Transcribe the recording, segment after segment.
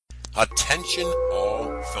Attention all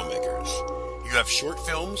filmmakers. You have short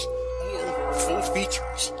films or full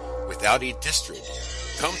features without a district.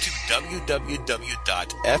 Come to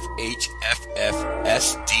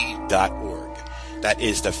www.fhffsd.org. That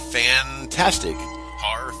is the fantastic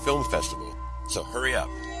horror film festival. So hurry up.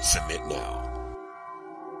 Submit now.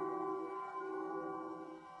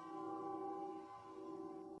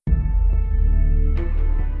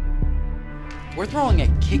 We're throwing a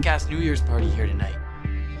kick-ass New Year's party here tonight.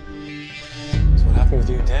 So what happened with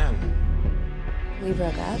you and Dan? We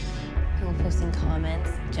broke up. People posting comments,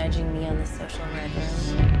 judging me on the social red room.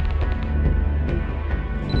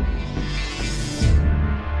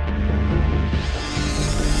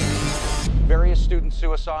 Various student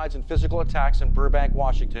suicides and physical attacks in Burbank,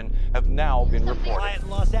 Washington have now been reported. Riot in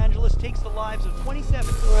Los Angeles takes the lives of 27.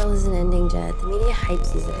 The world isn't ending, Jed. The media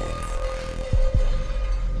hypes these events.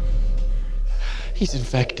 He's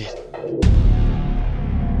infected.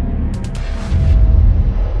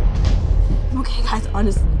 Okay, guys,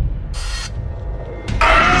 honestly.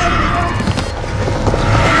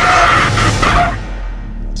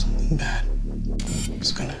 Something bad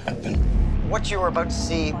is gonna happen. What you are about to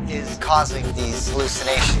see is causing these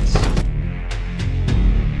hallucinations. We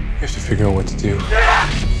have to figure out what to do. I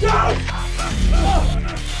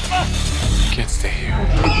can't stay here.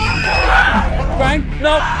 Frank,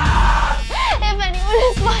 no! If anyone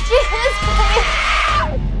is watching this,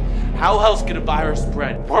 please. How else could a virus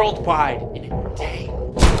spread worldwide in a day?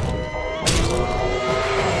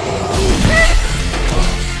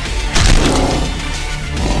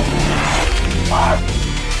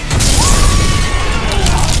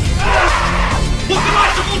 What am I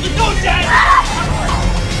supposed to do, Dad?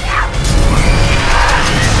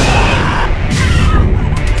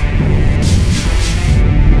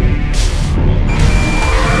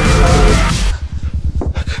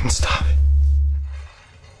 I couldn't stop it.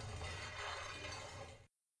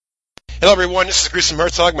 Hello everyone, this is Gruesome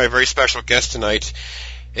Herzog. My very special guest tonight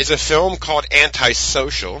is a film called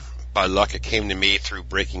Antisocial. By luck it came to me through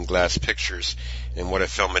Breaking Glass Pictures, and what a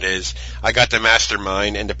film it is. I got the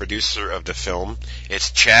mastermind and the producer of the film.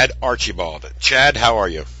 It's Chad Archibald. Chad, how are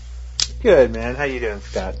you? Good, man. How you doing,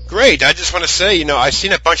 Scott? Great. I just want to say, I've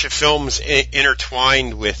seen a bunch of films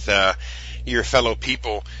intertwined with your fellow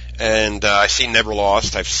people, and I've seen Never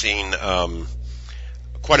Lost. I've seen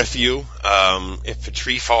quite a few. If a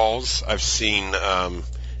Tree Falls, I've seen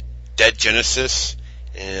Dead Genesis,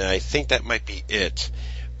 and I think that might be it.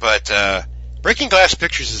 But Breaking Glass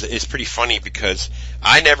Pictures is pretty funny because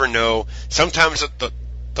I never know. Sometimes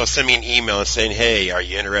they'll send me an email and saying, hey, are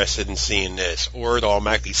you interested in seeing this? Or they'll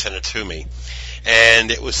automatically send it to me. And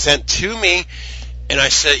it was sent to me, and I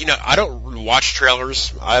said, I don't watch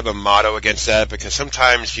trailers. I have a motto against that because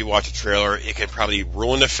sometimes if you watch a trailer, it can probably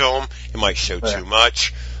ruin the film. It might show too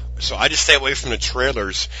much. So I just stay away from the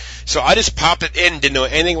trailers. So I just popped it in, didn't know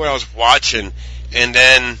anything what I was watching, and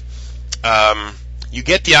then you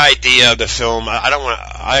get the idea of the film. I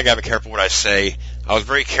gotta be careful what I say. I was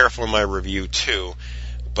very careful in my review too,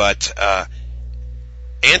 but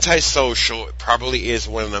Antisocial probably is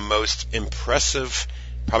one of the most impressive,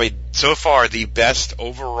 probably so far the best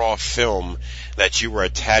overall film that you were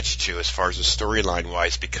attached to as far as the storyline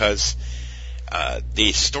wise, because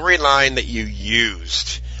the storyline that you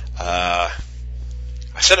used, I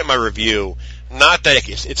said it in my review, not that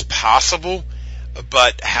it's possible,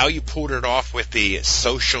 but how you pulled it off with the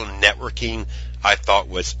social networking, I thought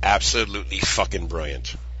was absolutely fucking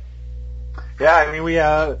brilliant. Yeah, I mean, we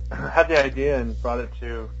had the idea and brought it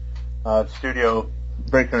to studio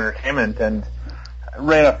Breaker Entertainment, and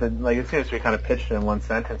right off as soon as we kind of pitched it in one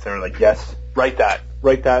sentence, they were like, yes, write that,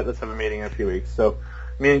 let's have a meeting in a few weeks. So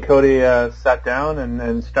me and Cody sat down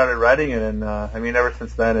and started writing it, and I mean, ever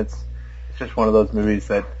since then, it's just one of those movies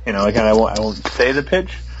that, again, I won't say the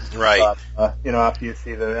pitch. Right. But, after you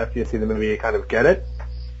see the movie, you kind of get it.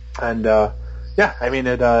 And, yeah, I mean,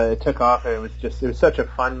 it took off, and it was such a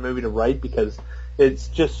fun movie to write because it's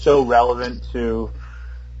just so relevant to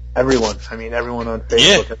everyone. I mean, everyone on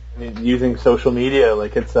Facebook using social media.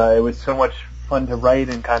 Like, it was so much fun to write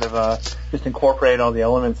and kind of, just incorporate all the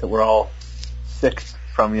elements that we're all sick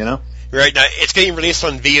from, Right. Now, it's getting released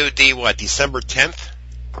on VOD, December 10th?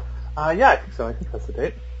 Yeah, I think so. I think that's the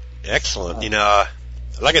date. Excellent.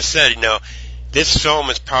 Like I said, this film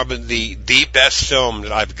is probably the best film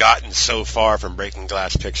that I've gotten so far from Breaking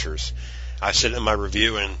Glass Pictures. I said it in my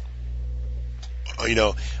review, and,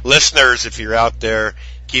 listeners, if you're out there,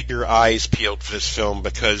 keep your eyes peeled for this film,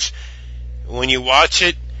 because when you watch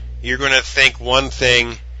it, you're going to think one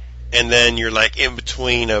thing, and then you're like in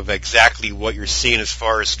between of exactly what you're seeing as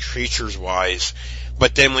far as creatures-wise.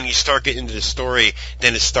 But then when you start getting into the story,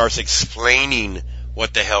 then it starts explaining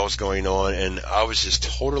what the hell is going on, and I was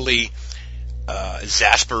just totally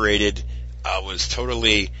exasperated. I was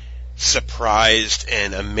totally surprised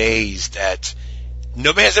and amazed that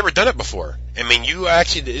nobody has ever done it before. I mean,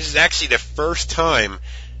 this is actually the first time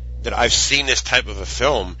that I've seen this type of a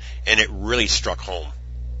film, and it really struck home.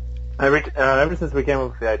 Ever since we came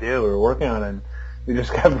up with the idea, we were working on it, and we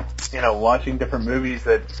just kept, watching different movies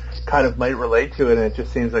that kind of might relate to it, and it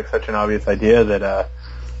just seems like such an obvious idea that,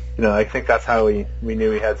 I think that's how we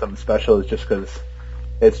knew we had something special, is just because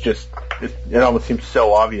it almost seems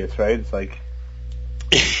so obvious, right? It's like...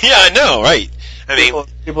 Yeah, I know, right? I mean,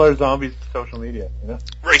 people are zombies to social media,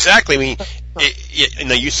 Exactly. I mean,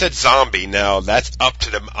 you said zombie. Now that's up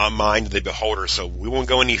to the mind of the beholder. So we won't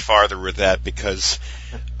go any farther with that because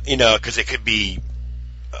it could be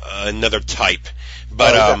another type.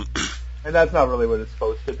 But and that's not really what it's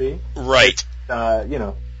supposed to be. Right.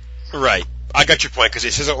 Right. I got your point because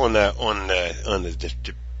it says it on the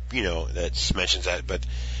that mentions that. But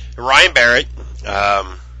Ryan Barrett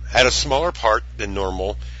had a smaller part than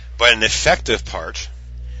normal, but an effective part.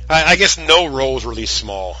 I guess no role is really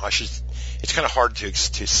small. It's kind of hard to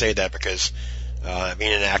say that because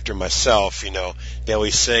being an actor myself, they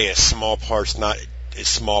always say a small part's not a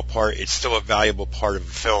small part. It's still a valuable part of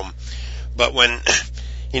a film. But when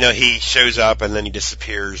he shows up and then he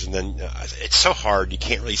disappears, and then it's so hard. You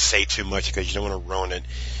can't really say too much because you don't want to ruin it.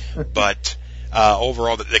 But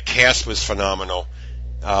overall, the cast was phenomenal.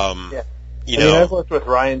 Yeah. I've worked with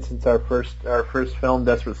Ryan since our first film,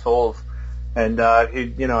 Desperate Souls, and I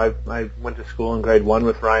went to school in grade 1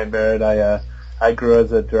 with Ryan Barrett. I grew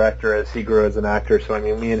as a director as he grew as an actor. So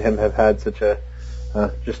me and him have had such a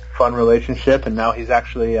just fun relationship, and now he's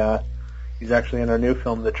actually in our new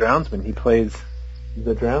film, The Drownsman. He plays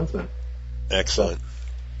the Drownsman. Excellent.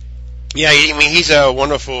 Yeah, he's a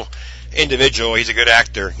wonderful individual. He's a good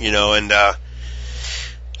actor, and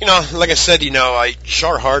like I said,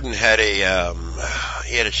 Char Harden had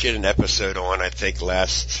she had an episode on, I think,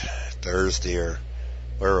 last Thursday or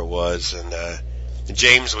where it was, and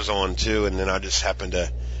James was on too, and then I just happened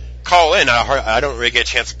to call in. I don't really get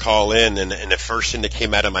a chance to call in, and the first thing that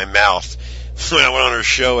came out of my mouth when I went on her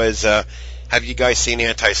show is, have you guys seen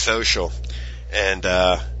Antisocial? And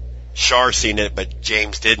Char seen it, but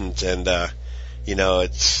James didn't, and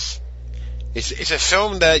it's a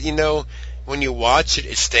film that when you watch it,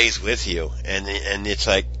 it stays with you, and it's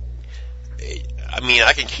like,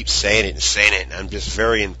 I can keep saying it, and I'm just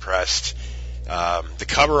very impressed. The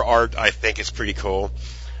cover art, I think, is pretty cool.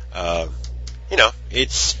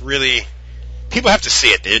 It's really, people have to see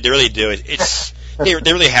it. They really do. They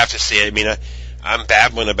really have to see it. I'm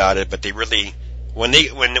babbling about it, but they really, when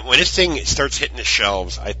this thing starts hitting the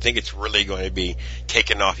shelves, I think it's really going to be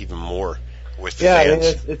taken off even more with the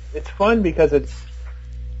fans. It's fun because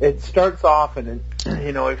it starts off, and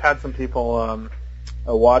we've had some people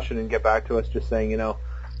watch it and get back to us just saying,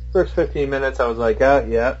 first 15 minutes I was like,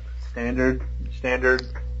 yeah, standard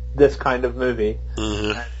this kind of movie.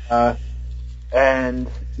 Mm-hmm. And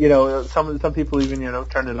some people even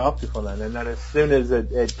turned it off before then, and then as soon as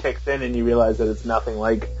it kicks in and you realize that it's nothing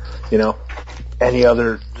like any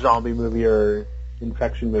other zombie movie or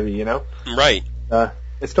infection movie, right?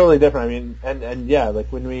 It's totally different. And yeah,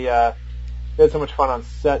 like when we had so much fun on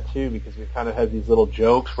set too, because we kind of had these little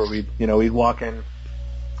jokes where we'd walk in,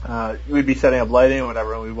 we'd be setting up lighting or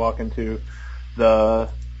whatever, and we'd walk into the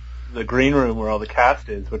green room where all the cast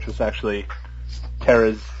is, which was actually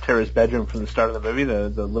Tara's bedroom from the start of the movie, the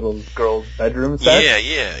little girl's bedroom set.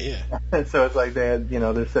 Yeah. And so it's like they had,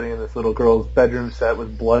 they're sitting in this little girl's bedroom set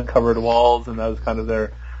with blood-covered walls, and that was kind of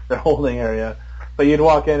their holding area. But you'd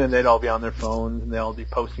walk in and they'd all be on their phones, and they'd all be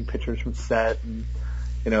posting pictures from set, and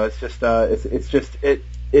it's just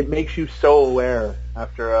it makes you so aware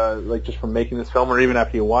after like just from making this film, or even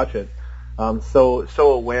after you watch it, so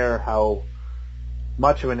aware how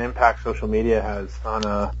much of an impact social media has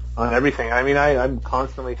on everything. I'm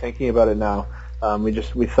constantly thinking about it now.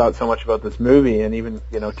 We thought so much about this movie, and even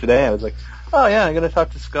today I was like, oh yeah, I'm going to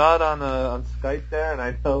talk to Scott on Skype there, and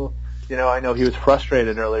I know he was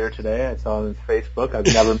frustrated earlier today. I saw on his Facebook. I've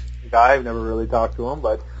never met the guy. I've never really talked to him,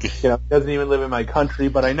 but he doesn't even live in my country.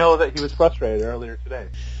 But I know that he was frustrated earlier today.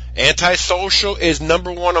 Antisocial is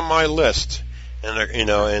number 1 on my list, and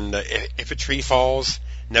If a Tree Falls,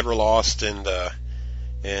 Never Lost, and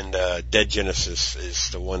Dead Genesis is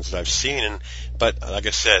the ones that I've seen. But like I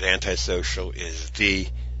said, Antisocial is the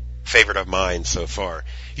favorite of mine so far.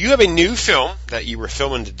 You have a new film that you were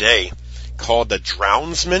filming today called The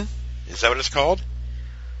Drownsman. Is that what it's called?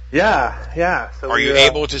 Yeah. So are you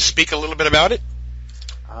able to speak a little bit about it?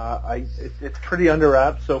 It's pretty under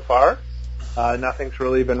wraps so far. Nothing's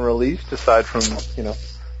really been released aside from,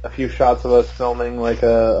 a few shots of us filming like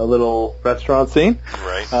a little restaurant scene.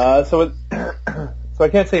 Right. So I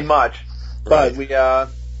can't say much, but we've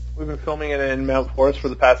been filming it in Mount Forest for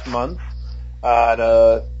the past month at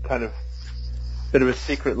a kind of bit of a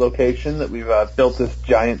secret location that we've built this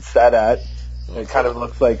giant set at. It kind of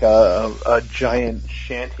looks like a giant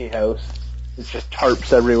shanty house. It's just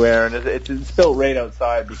tarps everywhere, and it's built right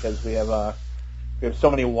outside because we have so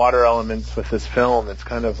many water elements with this film. It's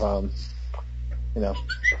kind of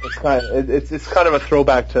it's kind of a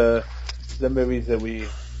throwback to the movies that we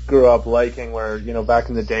grew up liking, where back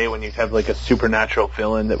in the day when you'd have like a supernatural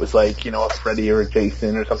villain that was like a Freddy or a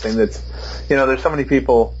Jason or something. That's there's so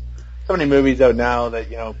many movies out now that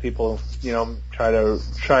people try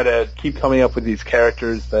to keep coming up with these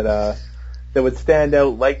characters that would stand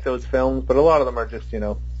out like those films, but a lot of them are just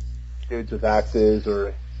dudes with axes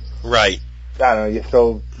or right. I don't know. You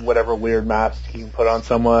throw whatever weird mask you can put on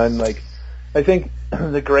someone. Like, I think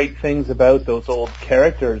the great things about those old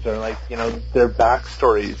characters are like their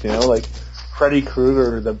backstories. Like Freddy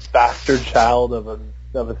Krueger, the bastard child of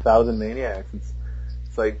 1,000 maniacs.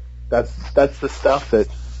 It's like that's the stuff that.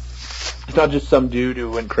 It's not just some dude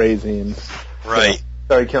who went crazy and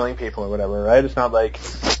started killing people or whatever, right? It's not like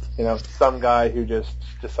some guy who just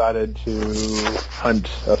decided to hunt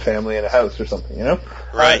a family in a house or something,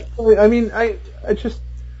 Right. I mean, I just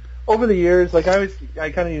over the years, like I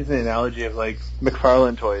kind of use an analogy of like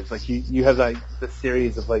McFarlane toys. Like you have like the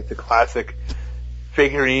series of like the classic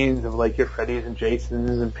figurines of like your Freddys and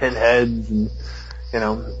Jasons and Pinheads, and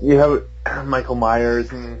you have Michael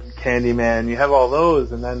Myers and Candyman. You have all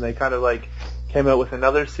those, and then they kind of like came out with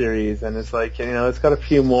another series, and it's like it's got a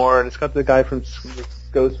few more, and it's got the guy from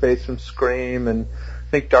Ghostface from Scream, and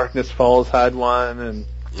I think Darkness Falls had one, and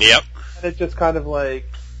yep. And it just kind of went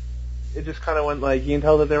like, you can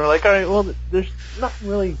tell that they were like, all right, well, there's nothing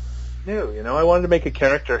really new, I wanted to make a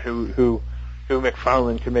character who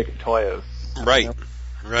McFarlane could make a toy of. Right,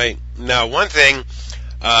 right. Now, one thing,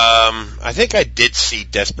 I think I did see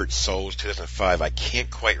Desperate Souls 2005. I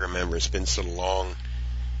can't quite remember. It's been so long.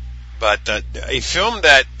 But a film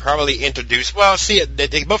that probably introduced... Well, see,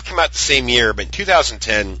 they both came out the same year, but in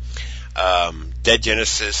 2010, Dead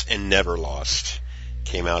Genesis and Never Lost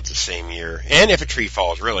came out the same year. And If a Tree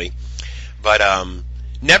Falls, really. But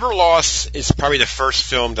Never Lost is probably the first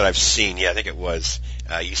film that I've seen. Yeah, I think it was.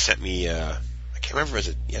 You sent me... I can't remember. I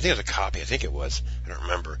think it was a copy. I think it was. I don't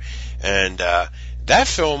remember. And that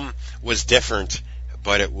film was different,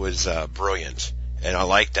 but it was brilliant. And I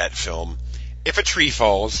liked that film. If a Tree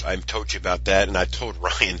Falls, I've told you about that, and I told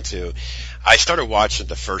Ryan too. I started watching it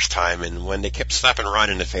the first time, and when they kept slapping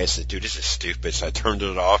Ryan in the face, I said, dude, this is stupid. So I turned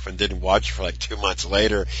it off and didn't watch it for like 2 months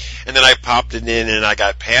later. And then I popped it in, and I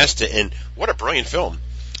got past it, and what a brilliant film.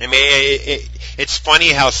 I mean, it's funny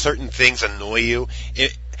how certain things annoy you.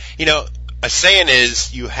 A saying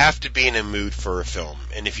is, you have to be in a mood for a film.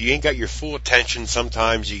 And if you ain't got your full attention,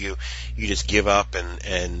 sometimes you just give up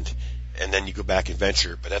and then you go back and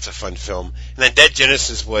venture. But that's a fun film. And then Dead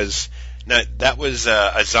Genesis was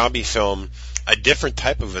a zombie film, a different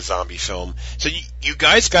type of a zombie film. So you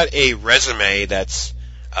guys got a resume that's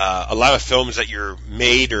a lot of films that you're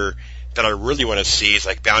made or that I really want to see is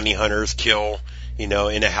like Bounty Hunters, Kill, In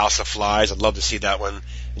a House of Flies. I'd love to see that one.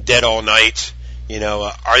 Dead All Night.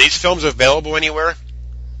 Are these films available anywhere?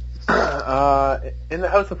 In the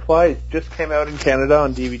House of Flies just came out in Canada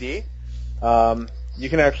on DVD. You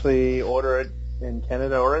can actually order it in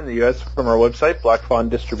Canada or in the U.S. from our website,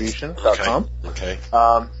 blackfawndistribution.com. Okay.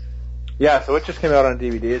 So it just came out on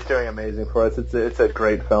DVD. It's doing amazing for us. It's a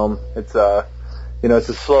great film. It's it's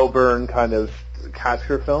a slow burn kind of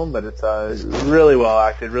capture film, but it's really well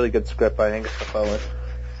acted, really good script by Angus MacLellan.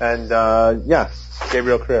 And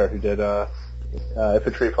Gabriel Carrere, who did If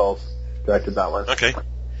a Tree Falls, directed that one. Okay.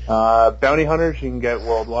 Bounty Hunters you can get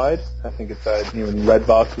worldwide. I think it's even red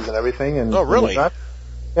boxes and everything. And oh, really?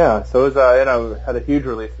 Yeah. So it was had a huge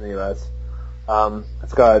release in the U.S.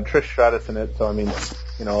 It's got Trish Stratus in it, so I mean,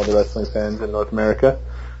 all the wrestling fans in North America.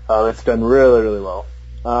 It's done really, really well.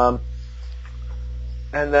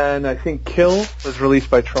 And then I think Kill was released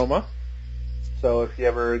by Troma. So if you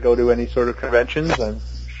ever go to any sort of conventions, I'm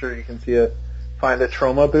sure you can find a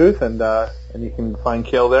Troma booth, and you can find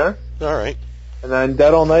Kill there. All right. And then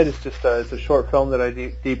Dead All Night is just it's a short film that I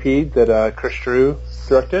DP'd that Chris Drew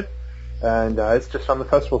directed, and it's just on the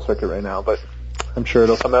festival circuit right now. But I'm sure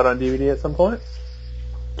it'll come out on DVD at some point.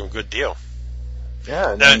 Well, good deal.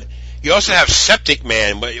 Yeah. Now, you also have Septic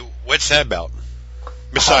Man. What's that about?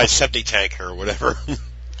 Besides Septic Tank or whatever.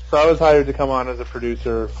 So I was hired to come on as a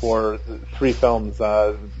producer for 3 films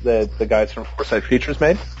that the guys from Foresight Features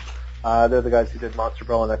made. They're the guys who did Monster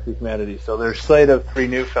Brawl and X Humanity. So their slate of 3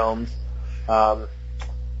 new films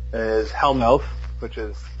is Hellmouth, which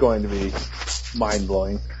is going to be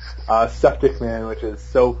mind-blowing. Septic Man, which is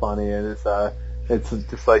so funny, and it's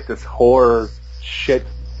just like this horror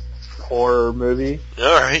movie.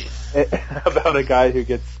 All right. About a guy who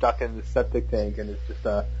gets stuck in the septic tank, and it's just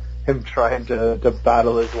him trying to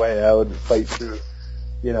battle his way out and fight through,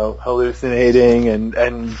 hallucinating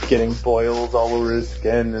and getting boils all over his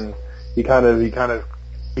skin, and he kind of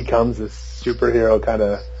becomes this superhero kind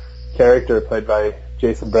of character played by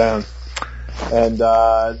Jason Brown. And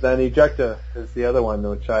then Ejecta is the other one,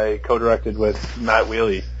 which I co-directed with Matt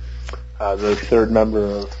Wheely, the 3rd member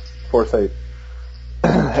of Foresight.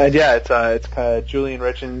 And yeah, it's kind of Julian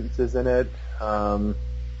Richards is in it.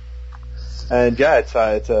 And yeah, it's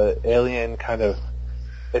a alien kind of.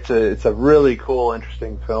 It's a really cool,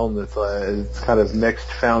 interesting film. It's kind of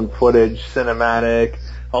mixed found footage, cinematic,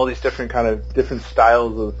 all these different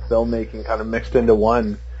styles of filmmaking kind of mixed into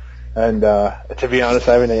one. And to be honest,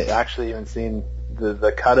 I haven't actually even seen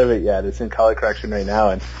the cut of it yet. It's in color correction right now,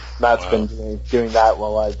 and Matt's been doing that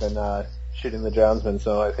while I've been shooting The Drownsman.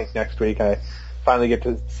 So I think next week I finally get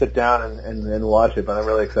to sit down and watch it. But I'm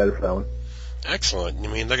really excited for that one. Excellent. I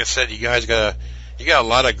mean, like I said, you guys got a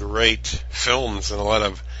lot of great films and a lot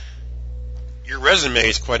of. Your resume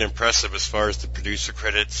is quite impressive as far as the producer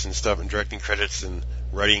credits and stuff, and directing credits and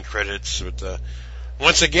writing credits. But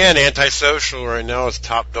once again, Antisocial right now is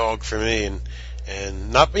top dog for me,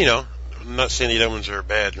 and not I'm not saying the other ones are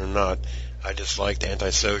bad or not. I just liked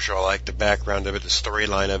Antisocial. I like the background of it, the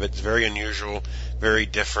storyline of it. It's very unusual, very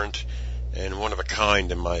different, and one of a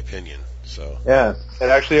kind in my opinion. So yeah, it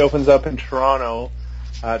actually opens up in Toronto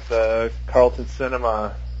at the Carlton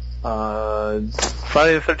Cinema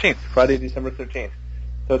Friday December 13th.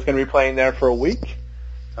 So it's going to be playing there for a week.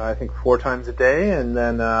 I think 4 times a day, and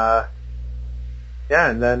then it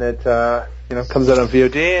comes out on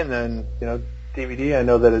VOD and then DVD. I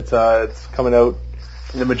know that it's coming out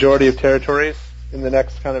in the majority of territories in the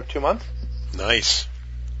next kind of 2 months. Nice.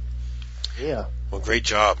 Yeah. Well, great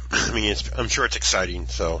job. I mean, I'm sure it's exciting.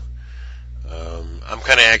 So I'm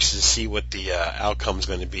kind of anxious to see what the outcome's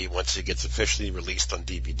going to be once it gets officially released on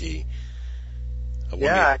DVD.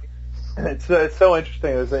 It's so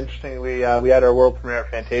interesting. It was interesting. We had our world premiere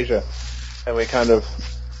at Fantasia, and we kind of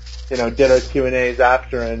did our Q&As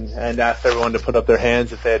after and asked everyone to put up their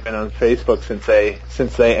hands if they had been on Facebook since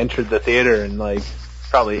they entered the theater, and like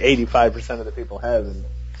probably 85% of the people have. And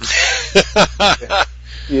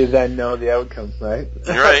you then know the outcome, right?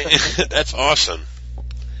 Right. That's awesome.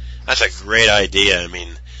 That's a great idea. I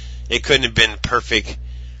mean, it couldn't have been perfect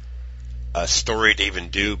story to even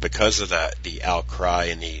do because of the outcry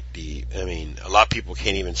and the. I mean, a lot of people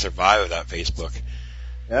can't even survive without Facebook.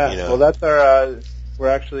 Yeah. Well, that's our. We're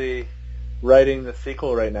actually writing the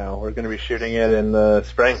sequel right now. We're going to be shooting it in the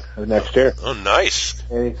spring of next year. Oh, nice.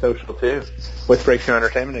 Antisocial 2 with Breakthrough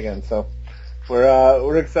Entertainment again. So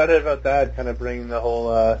we're excited about that. Kind of bringing the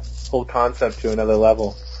whole concept to another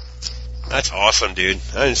level. That's awesome, dude.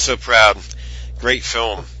 I'm so proud. Great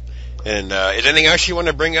film. And is there anything else you want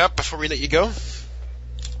to bring up before we let you go?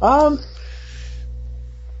 No,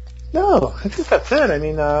 I think that's it. I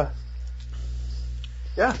mean,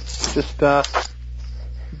 just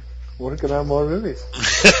working on more movies.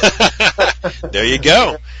 There you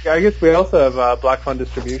go. I guess we also have Black Fawn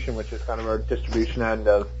Distribution, which is kind of our distribution end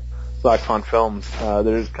of Black Fawn Films.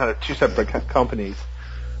 There's kind of 2 separate companies.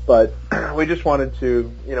 But we just wanted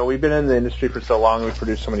to, we've been in the industry for so long, we've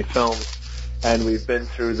produced so many films, and we've been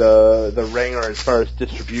through the ringer as far as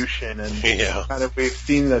distribution, and kind of we've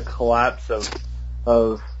seen the collapse of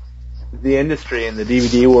the industry in the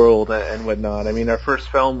DVD world and whatnot. I mean, our first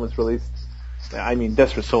film was released,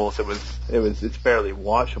 Desperate Souls, it's barely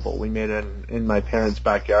watchable. We made it in my parents'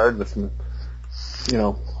 backyard with some,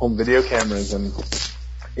 home video cameras, and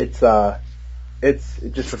it's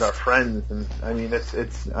just with our friends, and I mean,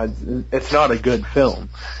 it's not a good film.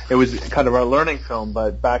 It was kind of our learning film,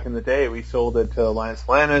 but back in the day, we sold it to Alliance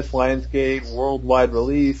Atlantis, Lionsgate, worldwide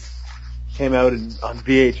release, came out on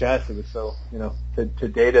VHS. It was so, to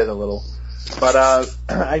date it a little. But,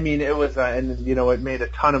 I mean, it was, it made a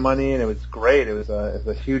ton of money, and it was great. It was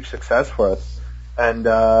a huge success for us. And,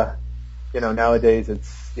 nowadays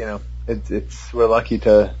it's we're lucky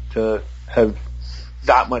to have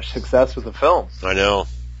that much success with a film. I know.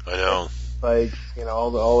 Like,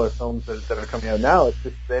 all our films that are coming out now, it's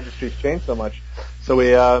just the industry's changed so much. So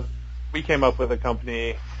we came up with a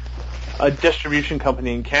distribution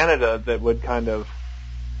company in Canada that would kind of,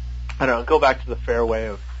 go back to the fair way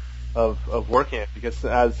of working it, because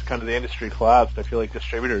as kind of the industry collapsed, I feel like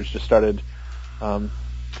distributors just started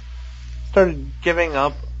giving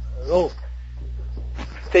up. Oh,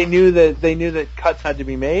 they knew that cuts had to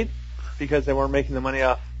be made because they weren't making the money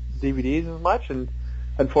off DVDs as much, and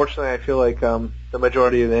unfortunately, I feel like the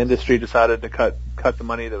majority of the industry decided to cut the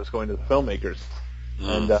money that was going to the filmmakers,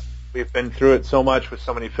 and we've been through it so much with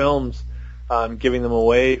so many films, giving them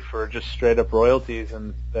away for just straight up royalties,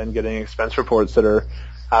 and then getting expense reports that are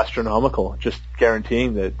astronomical, just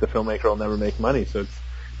guaranteeing that the filmmaker will never make money. So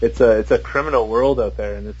it's a criminal world out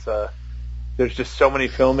there, and there's just so many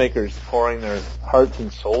filmmakers pouring their hearts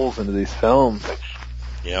and souls into these films, like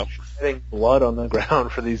shedding blood on the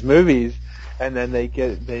ground for these movies, and then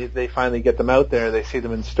they finally get them out there, they see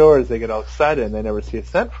them in stores, they get all excited, and they never see a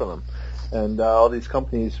cent from them. And all these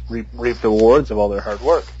companies reap the rewards of all their hard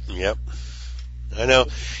work. Yep. I know.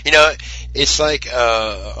 You know, it's like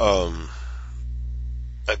a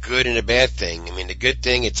good and a bad thing. I mean, the good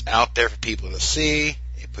thing, it's out there for people to see.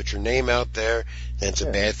 You put your name out there. Then it's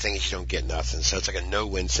a bad thing is you don't get nothing. So it's like a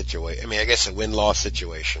no-win situation. I mean, I guess a win-loss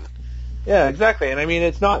situation. Yeah, exactly. And I mean,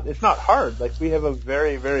 it's not hard. Like, we have a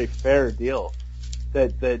very, very fair deal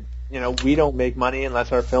that we don't make money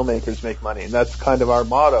unless our filmmakers make money, and that's kind of our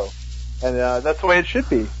motto. And that's the way it should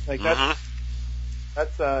be. Like,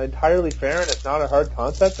 that's entirely fair, and it's not a hard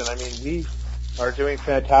concept. And I mean, we are doing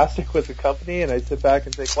fantastic with the company, and I sit back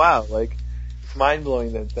and think, wow, like, it's mind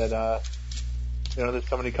blowing that there's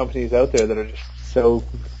so many companies out there that are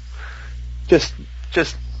just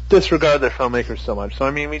disregard their filmmakers so much. So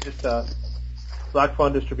I mean, we just Black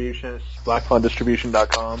Fawn Distribution,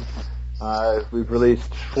 blackfawndistribution.com. We've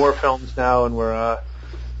released 4 films now, and we're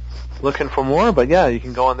looking for more. But yeah, you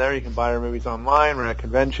can go on there. You can buy our movies online. We're at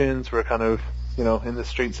conventions. We're kind of in the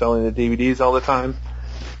street selling the DVDs all the time.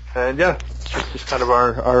 And yeah, it's just kind of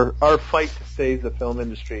our fight to save the film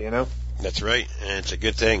industry. That's right, and it's a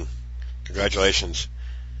good thing. Congratulations.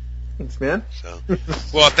 Thanks, man. So,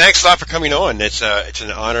 well, thanks a lot for coming on. It's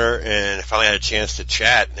an honor, and I finally had a chance to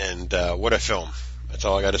chat. And what a film! That's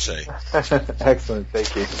all I got to say. Excellent.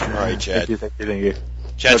 Thank you. All right, Chad. Thank you.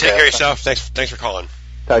 Chad, take care of yourself. Thanks for calling.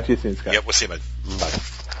 Talk to you soon, Scott. Yep, we'll see you, bud. Bye.